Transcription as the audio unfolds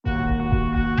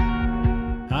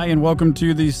Hi, and welcome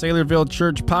to the Saylorville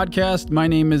Church podcast. My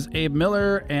name is Abe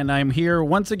Miller, and I'm here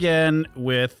once again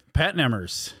with Pat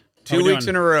Nemmers. 2 weeks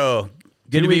in a row.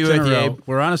 Good to be with you, Abe.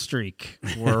 We're on a streak.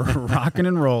 We're rocking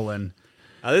and rolling.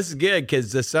 This is good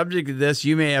because the subject of this,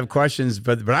 you may have questions,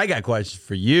 but I got questions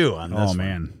for you on this one.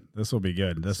 Man, this will be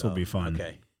good. This will be fun.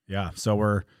 Okay. Yeah, so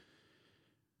we're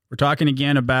talking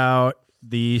again about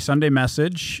the Sunday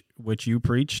message, which you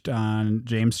preached on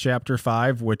James chapter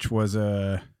 5, which was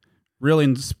a real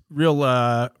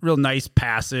nice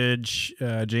passage.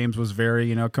 James was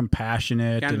very,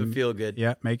 compassionate. Kind of a feel-good.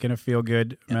 Yeah, making a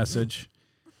feel-good message,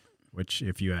 which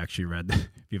if you've actually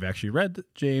read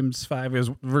James 5, it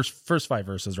was first 5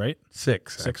 verses, right?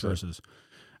 Six verses.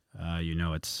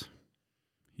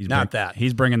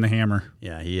 He's bringing the hammer.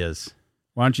 Yeah, he is.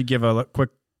 Why don't you give a quick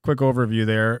overview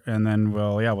there, and then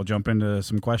we'll jump into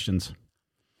some questions.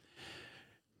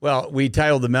 Well, we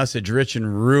titled the message "Rich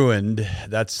and Ruined."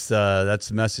 That's the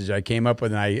message I came up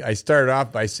with, and I started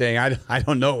off by saying I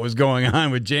don't know what was going on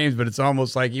with James, but it's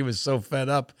almost like he was so fed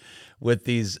up with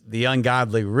the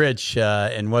ungodly rich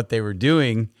and what they were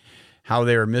doing, how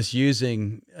they were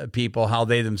misusing people, how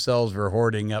they themselves were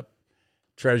hoarding up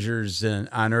treasures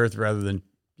on earth rather than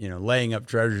laying up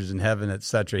treasures in heaven,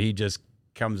 etc. He just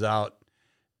comes out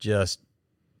just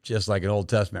like an Old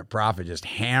Testament prophet, just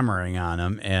hammering on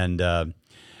them, and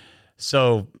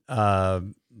so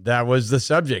that was the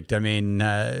subject. I mean,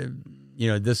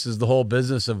 this is the whole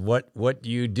business of what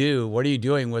you do. What are you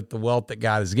doing with the wealth that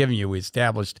God has given you? We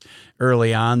established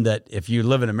early on that if you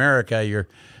live in America,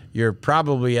 you're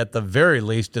probably at the very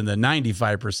least in the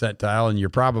 95 percentile, and you're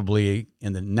probably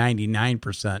in the 99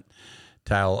 percentile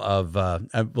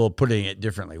of, putting it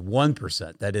differently,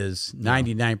 1%. That is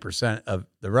 99% of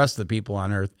the rest of the people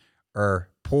on earth are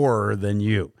poorer than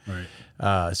you. Right.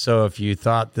 So if you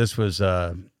thought this was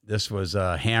a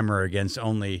hammer against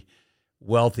only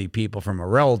wealthy people from a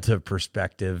relative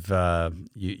perspective,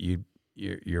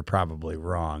 you're probably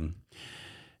wrong.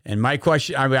 And my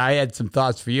question, I had some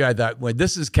thoughts for you. I thought, well,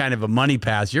 this is kind of a money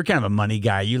pass. You're kind of a money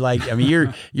guy.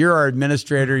 You're our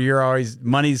administrator. You're always,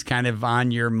 money's kind of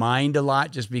on your mind a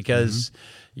lot just because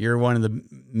you're one of the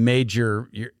major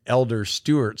elder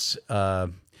stewards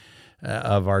of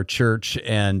our church.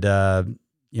 And,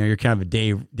 you're kind of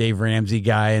a Dave Ramsey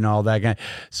guy and all that guy.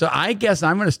 So I guess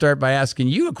I'm going to start by asking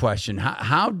you a question.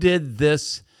 How did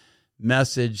this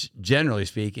message, generally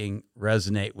speaking,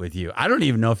 resonate with you? I don't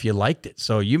even know if you liked it.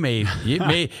 So it may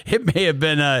have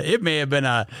been a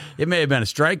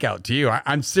strikeout to you.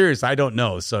 I'm serious. I don't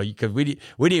know. So because we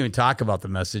didn't even talk about the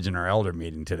message in our elder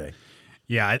meeting today.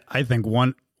 Yeah, I think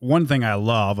one thing I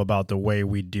love about the way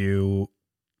we do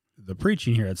the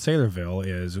preaching here at Saylorville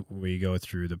is we go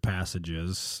through the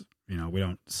passages. We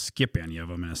don't skip any of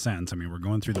them in a sense. I mean, we're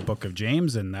going through the book of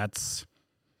James, and this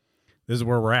is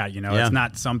where we're at. It's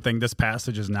not something, this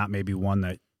passage is not maybe one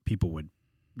that people would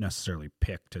necessarily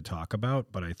pick to talk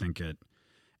about, but I think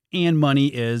and money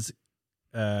is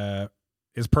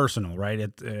personal, right?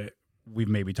 We've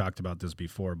maybe talked about this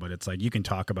before, but it's like you can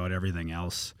talk about everything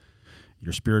else,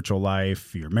 your spiritual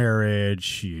life, your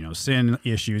marriage, sin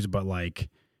issues, but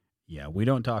we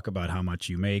don't talk about how much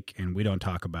you make, and we don't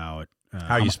talk about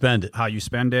how you spend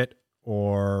it,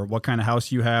 or what kind of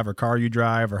house you have or car you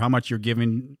drive, or how much you're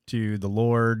giving to the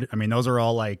Lord. I mean, those are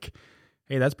all hey,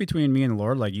 that's between me and the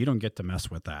Lord. You don't get to mess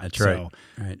with that. That's right.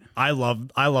 Right. I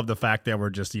love the fact that we're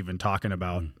just even talking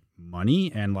about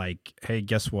money and hey,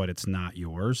 guess what? It's not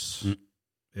yours.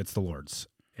 It's the Lord's.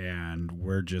 And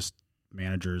we're just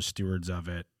managers, stewards of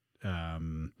it.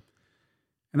 And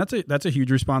that's a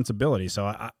huge responsibility.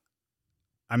 So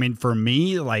I mean, for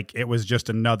me, it was just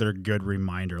another good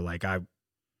reminder.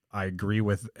 I agree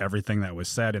with everything that was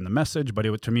said in the message, but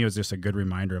to me, it was just a good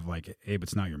reminder of Abe,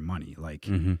 it's not your money. I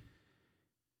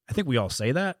think we all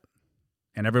say that,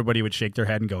 and everybody would shake their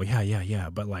head and go, yeah.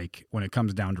 But when it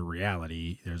comes down to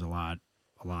reality, there's a lot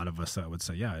of us that would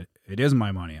say, yeah, it is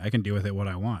my money. I can do with it what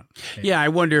I want. Yeah, I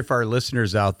wonder if our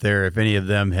listeners out there, if any of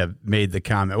them have made the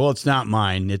comment, well, it's not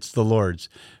mine, it's the Lord's.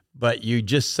 But you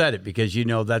just said it because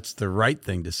that's the right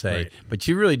thing to say. Right. But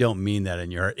you really don't mean that in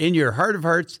your heart. In your heart of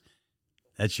hearts,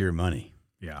 that's your money.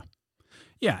 Yeah.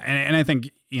 Yeah, and I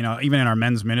think, even in our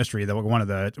men's ministry, one of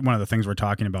the things we're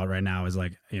talking about right now is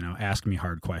ask me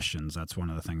hard questions. That's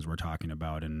one of the things we're talking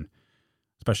about, and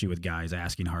especially with guys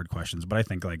asking hard questions. But I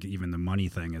think even the money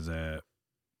thing is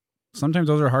sometimes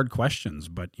those are hard questions,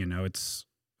 but it's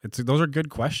those are good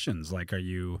questions. Are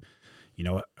you,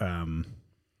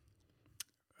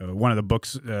 one of the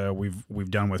books we've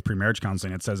done with premarriage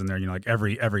counseling, it says in there,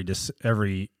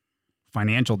 every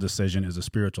financial decision is a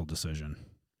spiritual decision,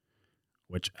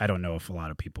 which I don't know if a lot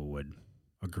of people would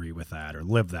agree with that or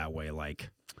live that way. Like,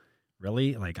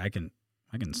 really? Like I can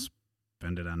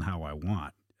spend it on how I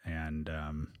want. And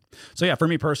so yeah, for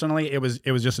me personally, it was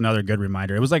just another good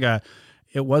reminder. It was like a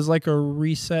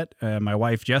reset. My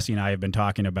wife Jessie and I have been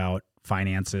talking about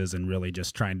finances and really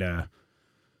just trying to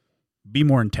be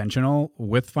more intentional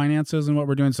with finances and what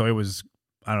we're doing. So it was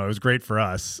great for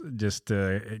us just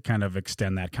to kind of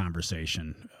extend that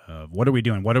conversation of what are we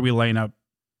doing? What are we laying up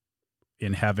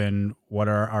in heaven? What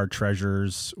are our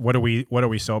treasures? What are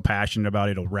we so passionate about?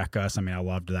 It'll wreck us. I mean, I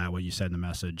loved that, what you said in the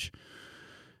message.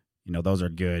 Those are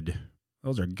good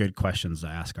questions to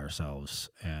ask ourselves.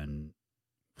 And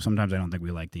sometimes I don't think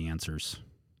we like the answers.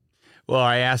 Well,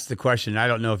 I asked the question, I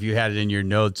don't know if you had it in your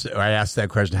notes, or I asked that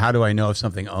question, how do I know if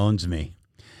something owns me?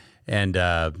 And,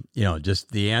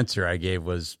 just the answer I gave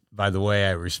was by the way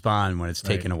I respond when it's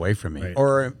taken away from me,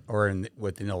 or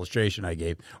with an illustration I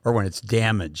gave, or when it's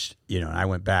damaged, and I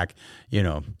went back,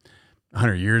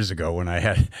 100 years ago when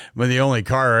the only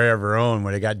car I ever owned,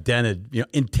 when it got dented,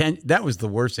 that was the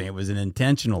worst thing. It was an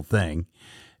intentional thing.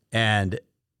 And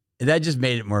that just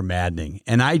made it more maddening.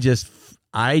 And I just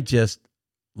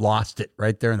lost it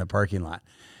right there in the parking lot.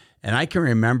 And I can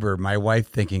remember my wife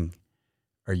thinking,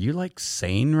 are you like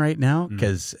sane right now?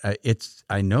 Because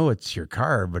I know it's your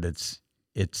car, but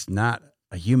it's not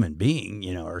a human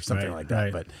being, or something like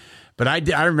that. Right. But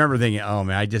I remember thinking, oh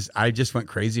man, I just went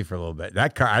crazy for a little bit.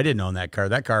 That car, I didn't own that car.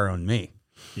 That car owned me.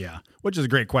 Yeah, which is a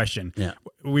great question. Yeah,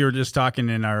 we were just talking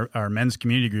in our men's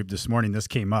community group this morning. This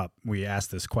came up. We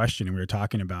asked this question and we were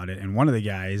talking about it. And one of the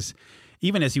guys,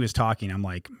 even as he was talking, I'm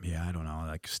like, yeah, I don't know.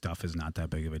 Like stuff is not that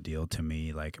big of a deal to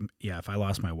me. Like, yeah, if I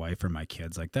lost my wife or my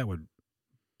kids, like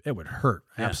it would hurt.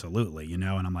 Yeah. Absolutely. And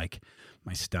I'm like,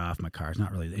 my stuff, my car is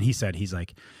not really. And he's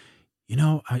like,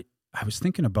 I was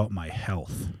thinking about my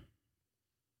health.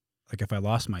 Like if I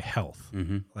lost my health,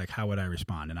 like how would I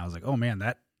respond? And I was like, oh man,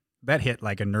 that hit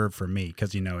like a nerve for me.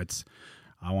 Cause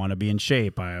I want to be in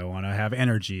shape. I want to have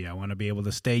energy. I want to be able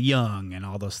to stay young and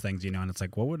all those things, and it's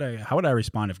like, how would I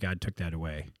respond if God took that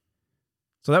away?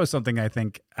 So that was something I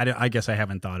think, I guess I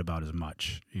haven't thought about as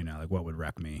much, like what would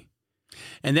wreck me.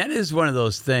 And that is one of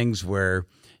those things where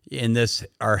in this,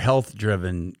 our health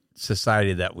driven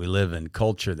society that we live in,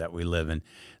 culture that we live in,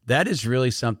 that is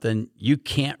really something you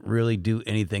can't really do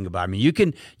anything about. I mean, you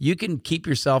can keep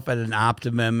yourself at an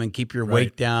optimum and keep your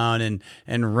weight down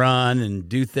and run and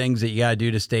do things that you got to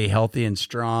do to stay healthy and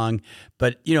strong.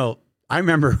 But, I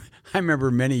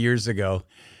remember many years ago,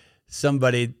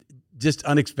 somebody just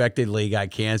unexpectedly got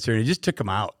cancer and it just took them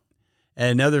out.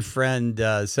 And another friend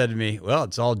said to me, well,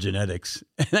 it's all genetics.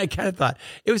 And I kind of thought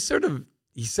it was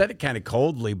he said it kind of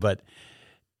coldly, but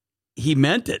he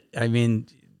meant it. I mean,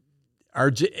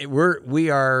 we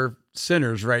are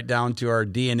sinners right down to our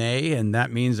DNA, and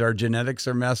that means our genetics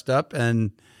are messed up.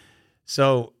 And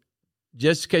so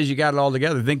just because you got it all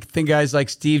together, think guys like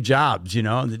Steve Jobs,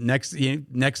 the next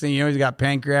thing you know, he's got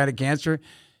pancreatic cancer.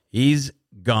 He's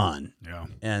gone. Yeah.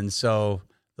 And so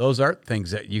those aren't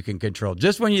things that you can control.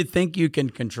 Just when you think you can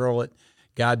control it,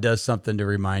 God does something to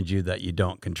remind you that you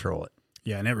don't control it.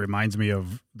 Yeah, and it reminds me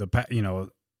of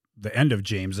the end of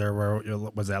James there, where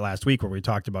was that last week where we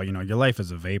talked about, your life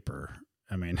is a vapor.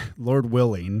 I mean, Lord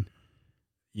willing,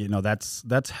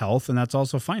 that's health, and that's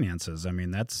also finances. I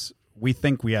mean, we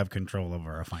think we have control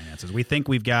over our finances. We think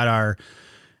we've got our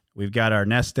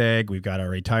nest egg, we've got our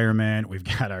retirement, we've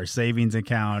got our savings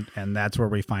account, and that's where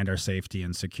we find our safety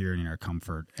and security and our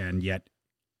comfort. And yet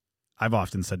I've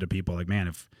often said to people, like, man,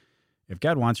 if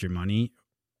God wants your money,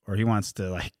 or he wants to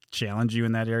like challenge you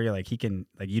in that area, like he can,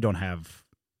 like, you don't have,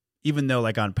 even though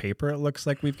like on paper it looks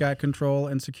like we've got control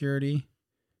and security,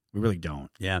 we really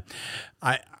don't. Yeah.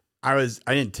 I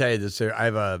didn't tell you this.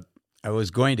 I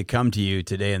was going to come to you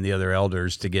today and the other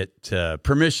elders to get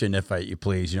permission, if you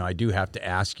please. I do have to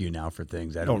ask you now for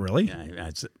things. Oh, really?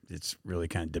 It's really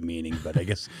kind of demeaning, but I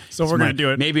guess. So we're going to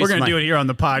do it. Maybe we're going to do it here on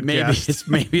the podcast.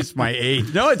 Maybe it's my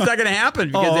age. No, it's not going to happen.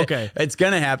 Because okay. It's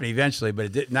going to happen eventually,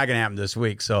 but it's not going to happen this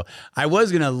week. So I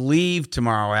was going to leave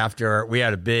tomorrow after we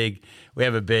have a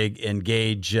big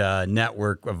Engage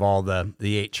network of all the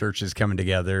 8 churches coming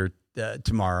together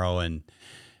tomorrow,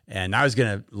 and I was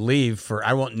going to leave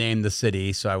I won't name the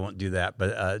city, so I won't do that,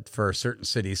 but for a certain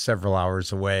city several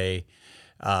hours away.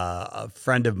 A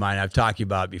friend of mine, I've talked to you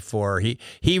about it before,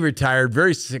 he retired,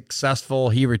 very successful.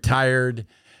 He retired.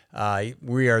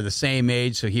 We are the same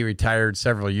age, so he retired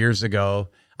several years ago.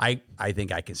 I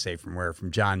think I can say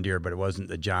from John Deere, but it wasn't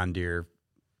the John Deere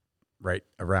right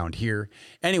around here.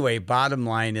 Anyway, bottom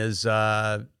line is,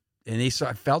 I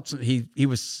felt he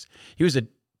was a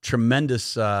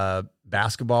tremendous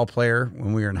basketball player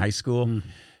when we were in high school.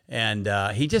 And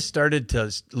he just started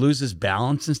to lose his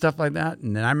balance and stuff like that.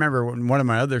 And then I remember one of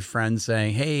my other friends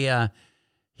saying, hey,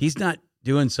 he's not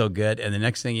doing so good. And the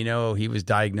next thing you know, he was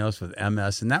diagnosed with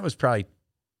MS. And that was probably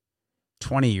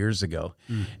 20 years ago.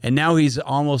 And now he's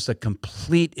almost a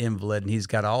complete invalid, and he's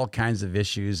got all kinds of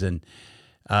issues. And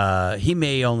he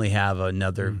may only have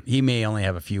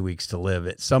a few weeks to live.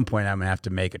 At some point, I'm going to have to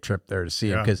make a trip there to see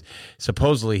him, because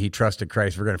supposedly he trusted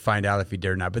Christ. We're going to find out if he did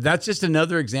or not. But that's just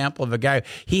another example of a guy.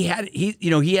 He had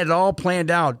it all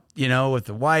planned out, with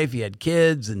the wife. He had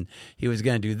kids, and he was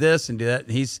going to do this and do that.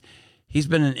 And he's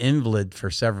been an invalid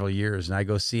for several years, and I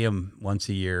go see him once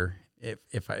a year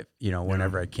if I,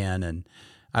 whenever I can. And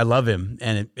I love him,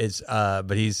 and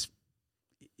but he's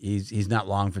not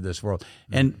long for this world.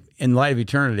 And in light of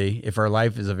eternity, if our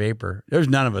life is a vapor, there's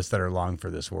none of us that are long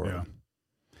for this world.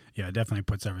 Yeah, it definitely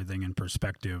puts everything in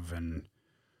perspective. And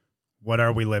what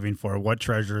are we living for? What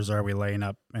treasures are we laying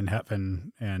up in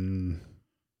heaven? And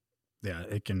yeah,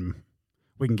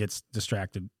 we can get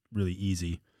distracted really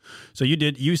easy. So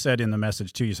you said in the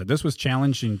message too, you said this was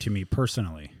challenging to me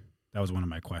personally. That was one of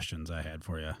my questions I had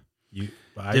for you.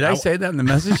 Did I say that in the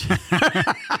message?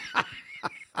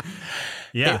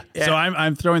 Yeah. So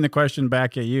I'm throwing the question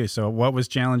back at you. So what was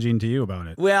challenging to you about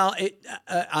it? Well,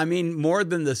 more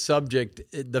than the subject,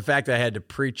 the fact that I had to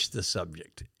preach the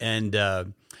subject. And,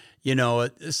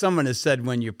 someone has said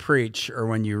when you preach or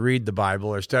when you read the Bible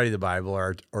or study the Bible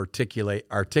or articulate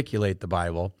the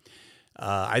Bible,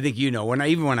 I think,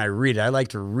 when I read it, I like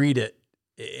to read it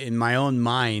in my own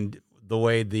mind the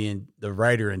way the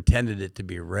writer intended it to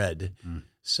be read.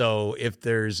 So if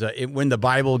there's when the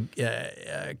Bible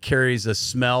carries a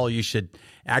smell, you should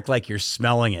act like you're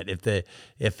smelling it.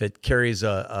 If it carries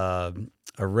a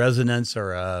resonance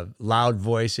or a loud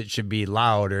voice, it should be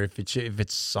loud. Or if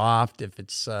it's soft, if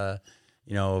it's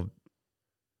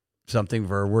something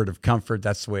for a word of comfort,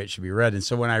 that's the way it should be read. And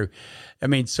so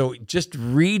so just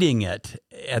reading it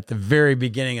at the very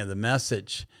beginning of the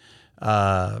message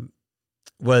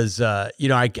was, I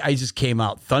just came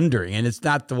out thundering, and it's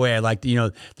not the way I like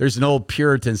to, there's an old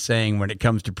Puritan saying when it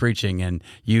comes to preaching, and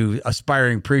you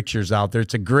aspiring preachers out there,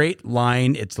 it's a great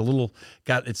line. It's a little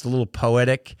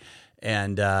poetic,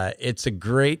 and it's a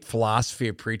great philosophy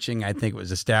of preaching. I think it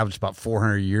was established about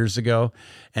 400 years ago.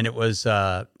 And it was,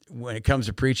 when it comes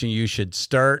to preaching, you should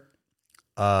start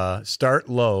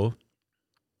low,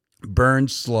 burn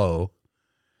slow,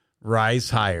 rise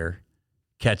higher,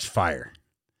 catch fire.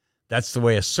 That's the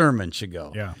way a sermon should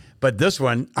go. Yeah. But this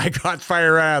one, I got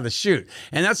fire right out of the chute.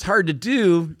 And that's hard to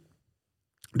do,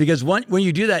 because when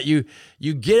you do that, you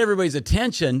get everybody's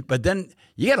attention, but then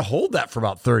you got to hold that for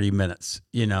about 30 minutes.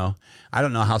 I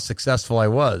don't know how successful I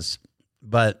was,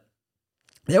 but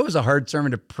it was a hard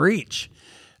sermon to preach.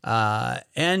 It's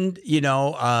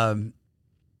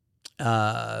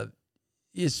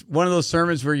one of those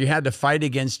sermons where you had to fight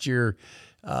against your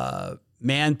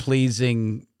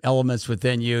man-pleasing elements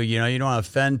within you. You don't want to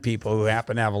offend people who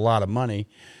happen to have a lot of money.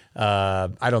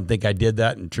 I don't think I did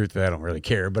that, and truthfully, I don't really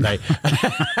care. But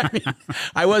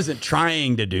I wasn't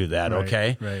trying to do that.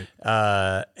 Okay,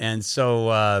 right. And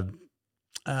so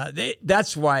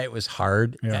that's why it was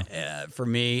hard for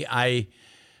me. I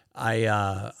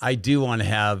do want to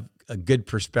have a good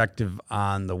perspective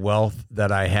on the wealth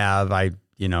that I have.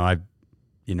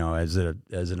 As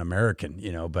an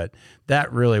American, but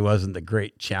that really wasn't the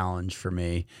great challenge for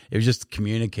me. It was just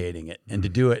communicating it, and to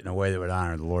do it in a way that would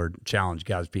honor the Lord, challenge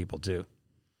God's people too.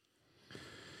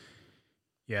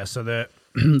 Yeah. So the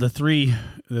three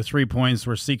points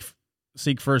were seek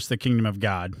first the kingdom of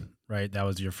God, right? That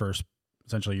was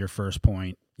essentially your first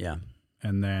point. Yeah.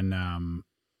 And then,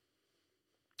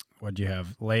 what'd you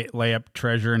have? Lay up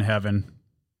treasure in heaven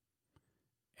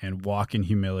and walk in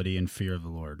humility and fear of the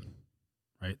Lord.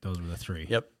 Right, those were the three.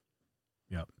 Yep.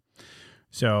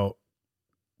 So,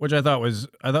 which I thought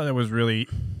that was really,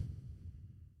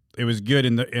 it was good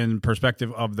in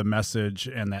perspective of the message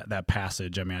and that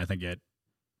passage. I mean, I think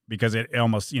because it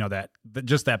almost,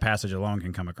 just that passage alone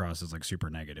can come across as like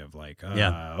super negative. Like,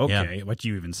 what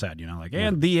you even said,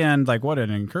 and the end, like what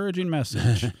an encouraging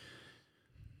message.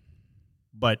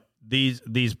 But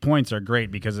these points are great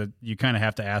because you kind of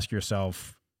have to ask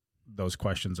yourself those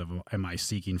questions of, am I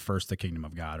seeking first the kingdom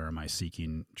of God, or am I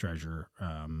seeking treasure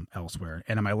elsewhere?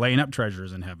 And am I laying up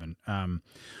treasures in heaven? A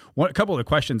couple of the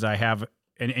questions I have,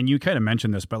 and you kind of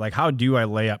mentioned this, but like, how do I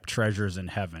lay up treasures in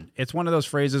heaven? It's one of those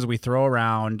phrases we throw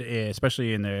around,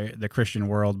 especially in the Christian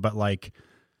world, but like,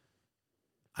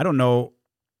 I don't know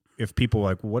if people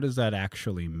like, what does that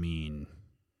actually mean?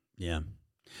 Yeah.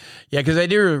 Yeah, because I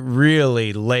didn't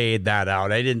really lay that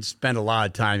out. I didn't spend a lot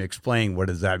of time explaining what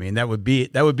does that mean. That would be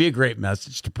a great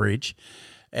message to preach.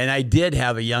 And I did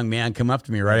have a young man come up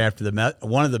to me right after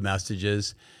one of the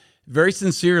messages, very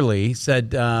sincerely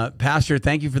said, Pastor,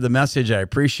 thank you for the message. I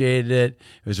appreciated it.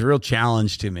 It was a real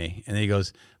challenge to me. And he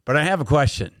goes, but I have a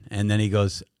question. And then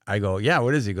I go, yeah,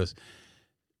 what is it? He goes,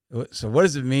 so what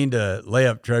does it mean to lay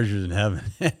up treasures in heaven?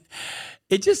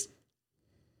 It just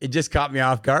caught me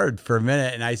off guard for a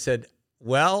minute. And I said,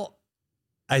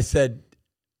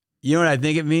 you know what I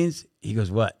think it means? He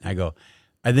goes, what? I go,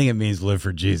 I think it means live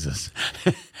for Jesus.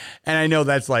 And I know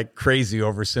that's like crazy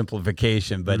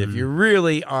oversimplification, but if you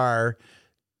really are,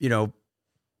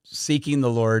 seeking the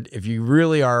Lord, if you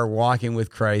really are walking with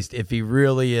Christ, if he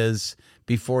really is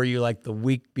before you, like the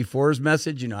week before his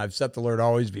message, I've set the Lord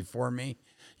always before me,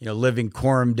 living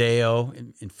coram Deo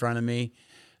in front of me.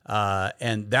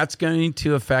 And that's going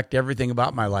to affect everything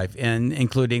about my life, and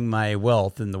including my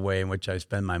wealth and the way in which I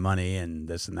spend my money and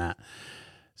this and that.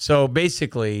 So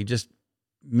basically just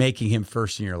making him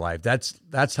first in your life.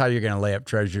 That's how you're going to lay up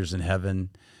treasures in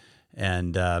heaven.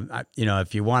 And,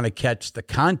 if you want to catch the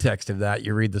context of that,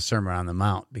 you read the Sermon on the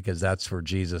Mount, because that's where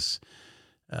Jesus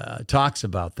talks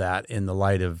about that in the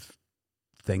light of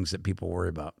things that people worry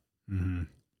about. Mm-hmm.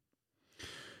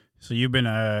 So you've been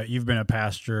a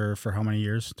pastor for how many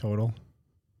years total?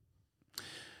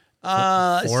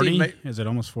 40? Is it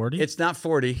almost 40? It's not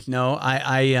 40. No,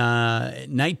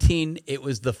 it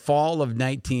was the fall of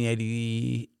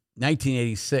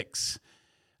 1986.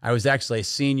 I was actually a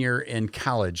senior in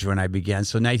college when I began.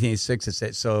 So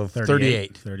 1986, so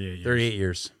 38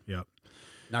 years. Yep.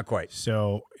 Not quite.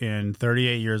 So in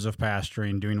 38 years of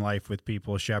pastoring, doing life with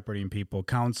people, shepherding people,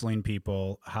 counseling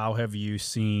people, how have you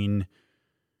seen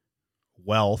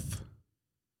wealth?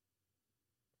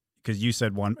 Because you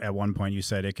said at one point you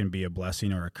said it can be a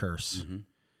blessing or a curse. Mm-hmm.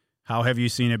 How have you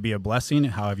seen it be a blessing?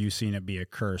 How have you seen it be a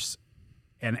curse?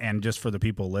 And just for the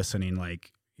people listening,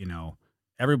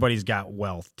 everybody's got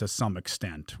wealth to some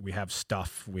extent. We have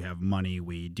stuff, we have money,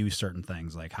 we do certain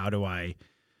things. Like, how do I?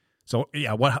 So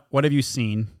yeah, what have you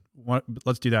seen?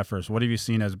 Let's do that first. What have you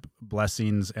seen as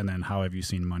blessings, and then how have you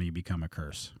seen money become a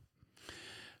curse?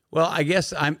 Well, I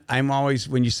guess I'm always,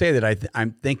 when you say that,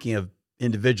 I'm thinking of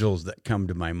individuals that come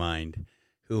to my mind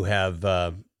who have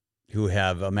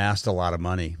amassed a lot of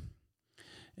money,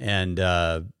 and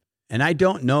I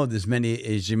don't know as many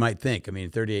as you might think. I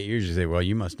mean, 38 years, you say, well,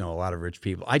 you must know a lot of rich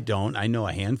people. I don't. I know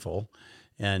a handful,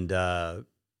 but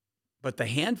the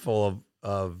handful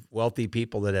of wealthy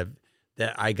people that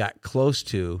I got close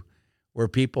to were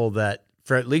people that,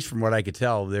 for at least from what I could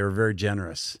tell, they were very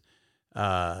generous.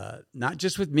 Not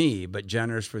just with me, but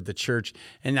generous with the church.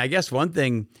 And I guess one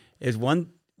thing is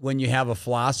when you have a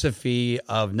philosophy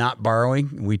of not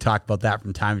borrowing, we talk about that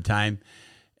from time to time.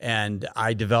 And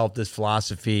I developed this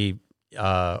philosophy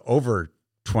over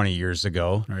 20 years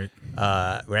ago, right?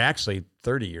 Actually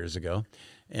 30 years ago.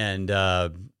 And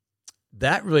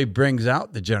that really brings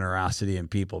out the generosity in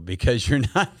people, because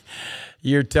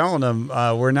you're telling them,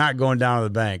 we're not going down to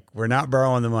the bank. We're not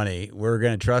borrowing the money. We're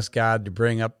going to trust God to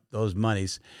bring up those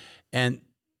monies. And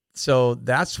so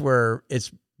that's where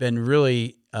it's been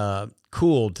really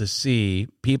cool to see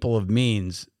people of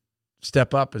means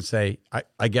step up and say,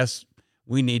 I guess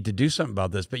we need to do something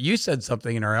about this. But you said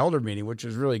something in our elder meeting, which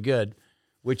was really good,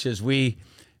 which is and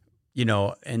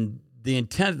the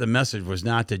intent of the message was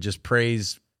not to just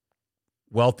praise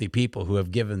wealthy people who have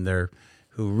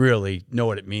who really know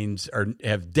what it means, or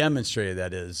have demonstrated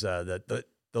that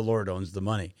the Lord owns the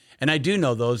money. And I do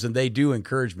know those, and they do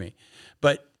encourage me.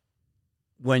 But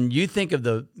when you think of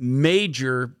the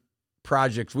major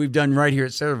projects we've done right here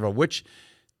at Centerville, which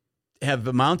have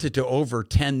amounted to over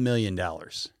 $10 million,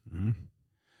 mm-hmm.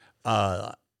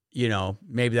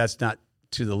 Maybe that's not,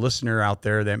 to the listener out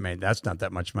there, that's not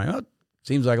that much money. Oh,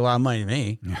 seems like a lot of money to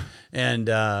me. Yeah. And,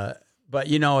 but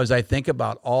as I think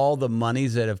about all the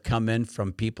monies that have come in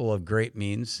from people of great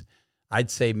means,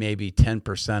 I'd say maybe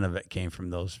 10% of it came from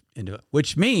those,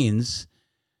 which means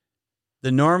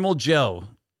the normal Joe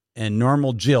and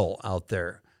normal Jill out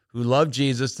there who love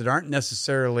Jesus, that aren't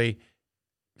necessarily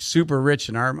super rich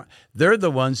in they're the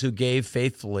ones who gave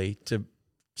faithfully to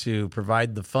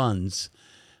provide the funds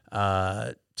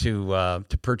to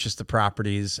purchase the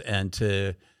properties and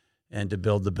to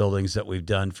build the buildings that we've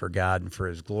done for God and for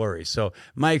His glory. So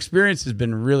my experience has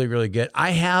been really, really good.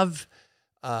 I have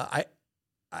I've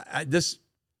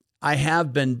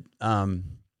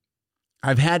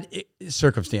had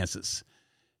circumstances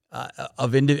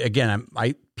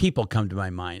people come to my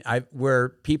mind where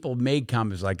people made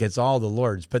comments like, it's all the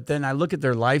Lord's, but then I look at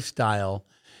their lifestyle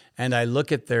and I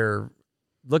look at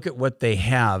what they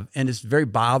have, and it's very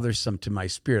bothersome to my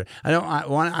spirit. I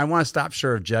want to stop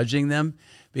short of judging them,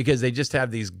 because they just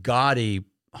have these gaudy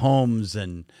homes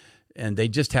and they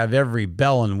just have every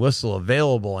bell and whistle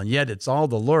available, and yet it's all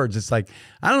the Lord's. It's like,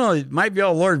 I don't know, it might be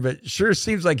all the Lord, but it sure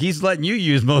seems like he's letting you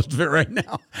use most of it right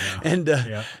now.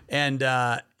 Yeah.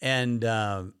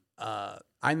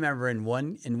 I remember in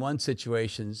one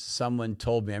situation, someone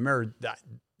told me, I remember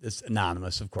this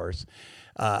anonymous, of course,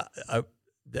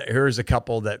 here's a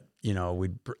couple that, we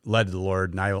led to the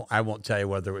Lord, and I won't tell you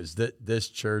whether it was this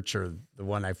church or the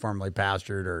one I formerly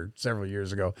pastored or several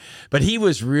years ago, but he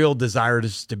was real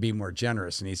desirous to be more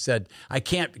generous. And he said, I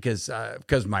can't because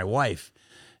of my wife.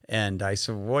 And I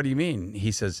said, what do you mean?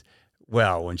 He says,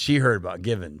 well, when she heard about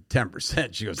giving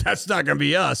 10%, she goes, that's not going to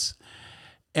be us.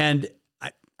 And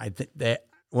I think that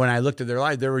when I looked at their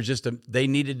life, there was just they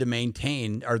needed to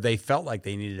maintain, or they felt like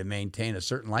they needed to maintain a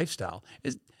certain lifestyle.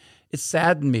 It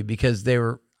saddened me because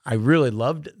I really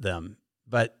loved them,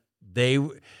 but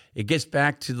it gets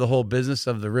back to the whole business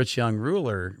of the rich young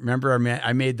ruler. Remember,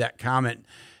 I made that comment,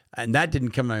 and that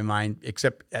didn't come to my mind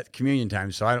except at communion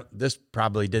time. So this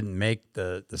probably didn't make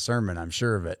the sermon, I'm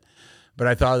sure of it. But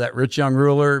I thought of that rich young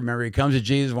ruler. Remember, he comes to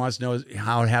Jesus, wants to know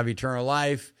how to have eternal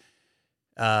life.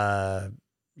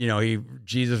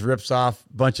 Jesus rips off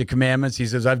a bunch of commandments. He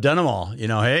says, I've done them all.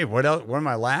 Hey, what else? What am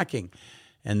I lacking?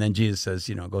 And then Jesus says,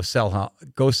 go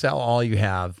sell all you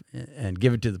have and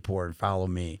give it to the poor and follow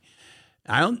me.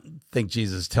 I don't think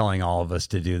Jesus is telling all of us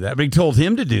to do that, but he told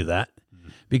him to do that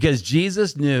because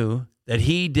Jesus knew that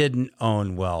he didn't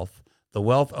own wealth. The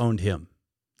wealth owned him.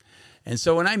 And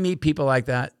so when I meet people like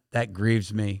that, that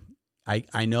grieves me.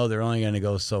 I know they're only going to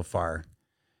go so far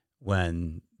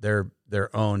when they're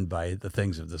owned by the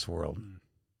things of this world.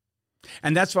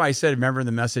 And that's why I said, remember in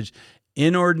the message,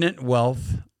 inordinate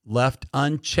wealth left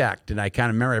unchecked. And I kind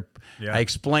of remember, I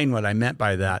explained what I meant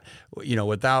by that.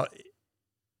 Without,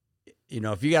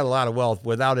 if you got a lot of wealth,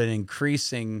 without an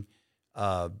increasing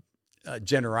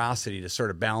generosity to sort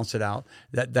of balance it out,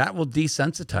 that will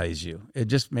desensitize you. It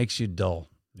just makes you dull,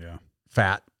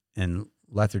 fat, and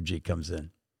lethargy comes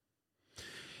in.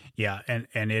 Yeah, and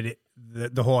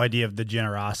the whole idea of the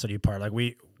generosity part, like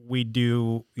we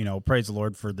do, praise the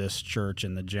Lord for this church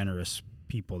and the generous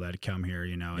people that come here,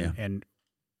 and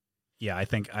yeah, I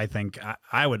think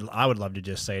I would love to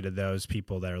just say to those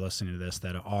people that are listening to this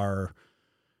that are,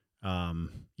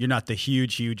 you're not the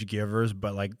huge givers,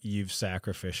 but like you've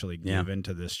sacrificially given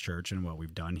to this church and what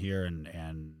we've done here,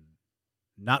 and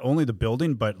not only the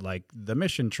building, but like the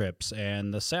mission trips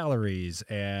and the salaries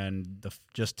and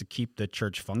just to keep the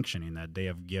church functioning, that they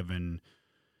have given.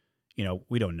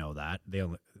 We don't know that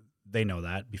they know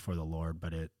that before the Lord,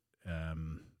 but it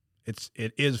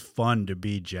is fun to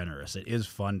be generous. It is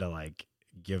fun to like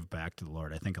give back to the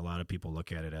Lord. I think a lot of people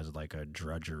look at it as like a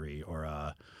drudgery or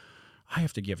I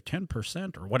have to give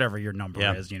 10% or whatever your number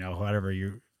is, whatever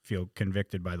you feel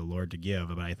convicted by the Lord to give.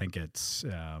 But I think it's,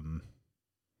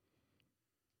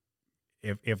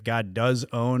 if God does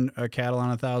own a cattle on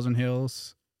 1,000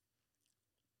 hills,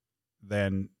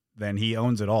 then he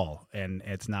owns it all and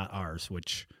it's not ours,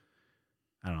 which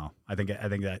I don't know. I think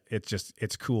that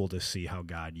it's cool to see how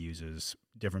God uses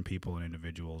different people and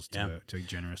individuals to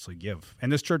generously give.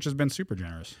 And this church has been super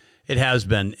generous. It has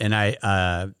been. And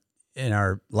I, in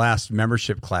our last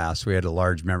membership class, we had a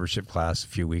large membership class a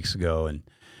few weeks ago,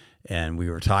 and we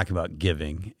were talking about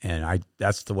giving. And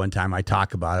that's the one time I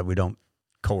talk about it. We don't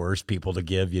coerce people to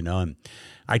give, and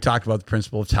I talk about the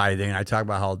principle of tithing. And I talk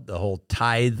about how the whole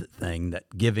tithe thing,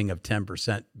 that giving of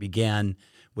 10% began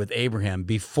with Abraham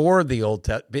before the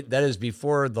that is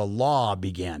before the law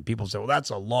began. People say, well, that's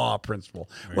a law principle.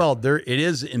 Right. Well, it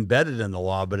is embedded in the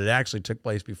law, but it actually took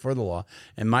place before the law.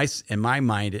 And in my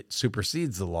mind, it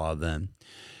supersedes the law then.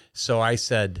 So I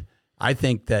said, I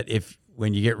think that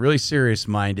when you get really serious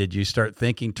minded, you start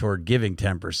thinking toward giving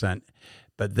 10%,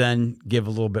 but then give a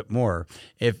little bit more.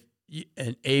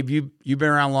 And Abe, you've been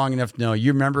around long enough to know,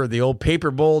 you remember the old paper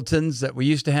bulletins that we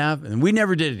used to have? And we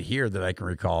never did it here that I can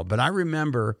recall. But I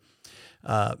remember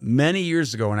many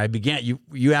years ago when I began,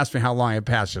 you asked me how long I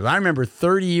pastored. I remember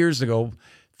 35 years ago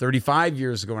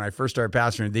when I first started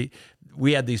pastoring,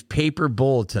 we had these paper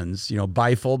bulletins,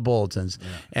 bifold bulletins. Yeah.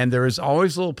 And there was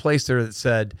always a little place there that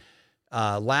said,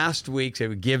 last week, they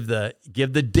would give the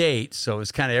date. So it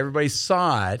was kind of, everybody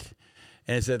saw it.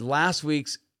 And it said last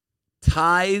week's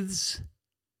tithes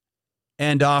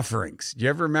and offerings. Do you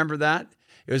ever remember that?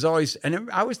 It was always, and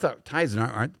I always thought tithes and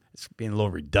offerings, it's being a little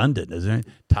redundant, isn't it?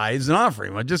 Tithes and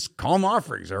offerings. Well, just call them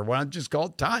offerings, or why not just call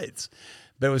it tithes?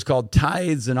 But it was called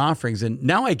tithes and offerings. And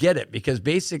now I get it, because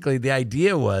basically the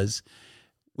idea was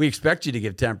we expect you to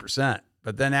give 10%,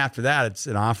 but then after that, it's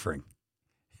an offering.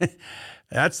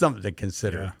 That's something to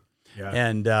consider. Yeah.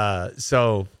 And of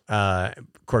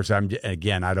course, I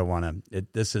don't want to,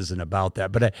 this isn't about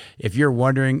that. But if you're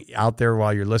wondering out there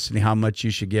while you're listening how much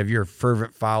you should give, you're a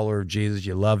fervent follower of Jesus,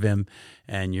 you love him,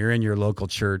 and you're in your local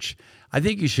church, I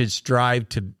think you should strive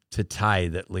to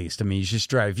tithe at least. I mean, you should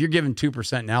strive. If you're giving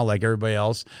 2% now like everybody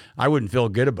else, I wouldn't feel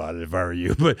good about it if I were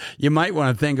you. But you might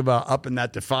want to think about upping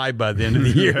that to 5 by the end of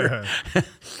the year.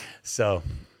 So,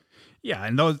 yeah,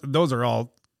 and those are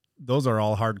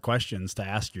all hard questions to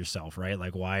ask yourself, right?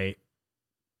 Like why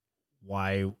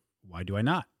do I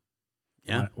not?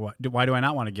 Yeah. Why do I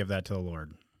not want to give that to the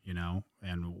Lord? You know,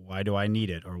 and why do I need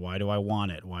it, or why do I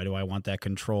want it? Why do I want that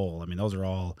control? I mean, those are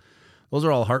all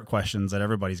heart questions that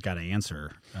everybody's got to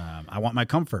answer. I want my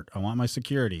comfort. I want my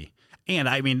security. And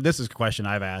I mean, this is a question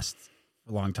I've asked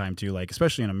a long time too, like,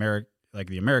 especially in America, like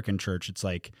the American church, it's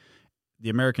like the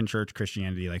American church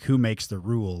Christianity, like who makes the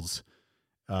rules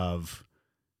of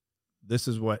this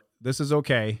is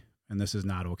okay and this is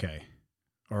not okay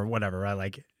or whatever, right?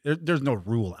 Like there's no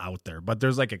rule out there, but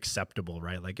there's like acceptable,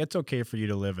 right? Like it's okay for you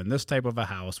to live in this type of a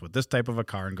house with this type of a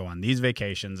car and go on these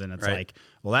vacations. And it's right. like,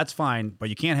 well, that's fine, but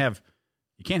you can't have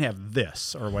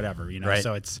this or whatever, you know? Right.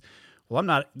 So it's, well, I'm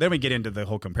not, then we get into the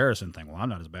whole comparison thing. Well, I'm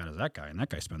not as bad as that guy, and that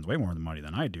guy spends way more money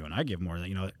than I do, and I give more than,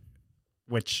 you know,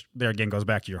 which there again goes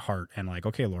back to your heart and like,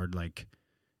 okay, Lord, like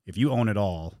if you own it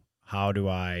all, how do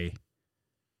I,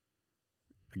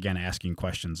 again, asking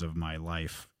questions of my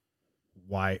life,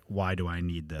 why do I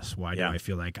need this? Why do I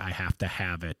feel like I have to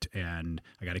have it and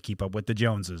I got to keep up with the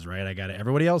Joneses, right?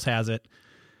 Everybody else has it.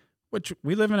 Which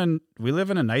we live in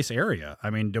a nice area. I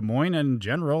mean, Des Moines in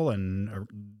general and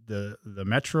the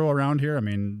metro around here. I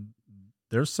mean,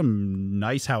 there's some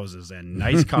nice houses and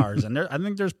nice cars, and I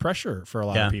think there's pressure for a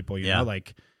lot of people. You know,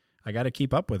 like I got to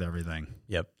keep up with everything.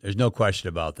 Yep, there's no question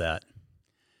about that.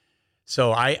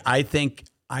 So I think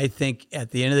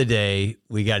at the end of the day,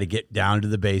 we got to get down to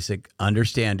the basic,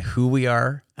 understand who we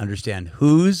are, understand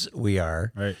whose we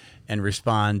are, right, and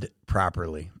respond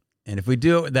properly. And if we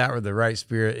do it with the right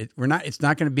spirit, it's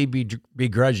not going to be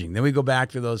begrudging. Then we go back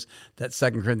to that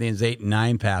 2 Corinthians 8 and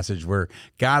 9 passage where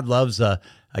God loves,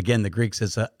 again, the Greek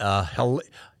says,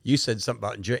 you said something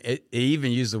about, it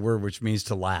even used the word which means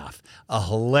to laugh, a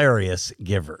hilarious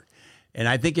giver. And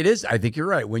I think it is, I think you're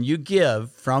right. When you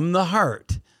give from the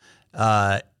heart,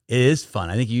 it is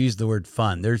fun. I think you used the word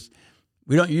fun.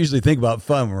 We don't usually think about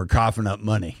fun when we're coughing up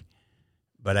money,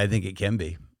 but I think it can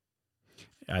be.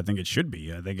 I think it should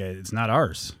be. I think it's not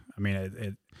ours. I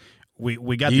mean,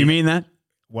 we got. Do you mean that?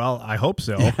 Well, I hope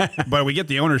so. But we get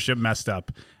the ownership messed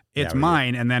up. It's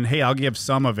mine, and then hey, I'll give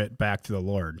some of it back to the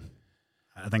Lord.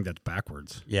 I think that's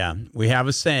backwards. Yeah, we have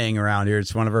a saying around here.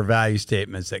 It's one of our value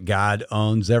statements that God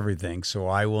owns everything. So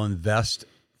I will invest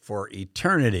for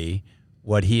eternity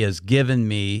what He has given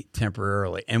me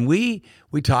temporarily. And we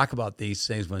talk about these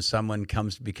things when someone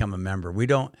comes to become a member.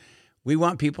 We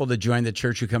want people to join the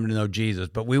church who come to know Jesus,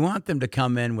 but we want them to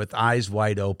come in with eyes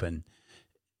wide open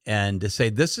and to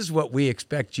say, this is what we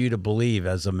expect you to believe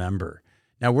as a member.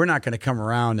 Now, we're not going to come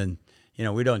around and,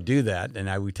 we don't do that.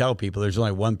 And we tell people there's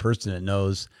only one person that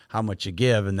knows how much you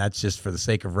give, and that's just for the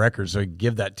sake of record. So we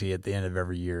give that to you at the end of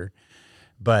every year.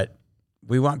 But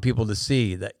we want people to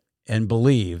see that and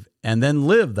believe and then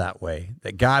live that way,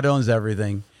 that God owns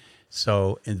everything.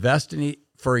 So invest in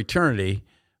for eternity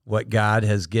what God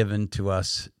has given to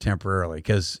us temporarily,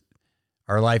 because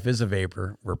our life is a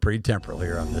vapor. We're pretty temporal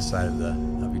here on this side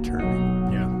of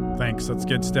eternity. Yeah, thanks. That's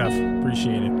good stuff.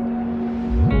 Appreciate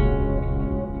it.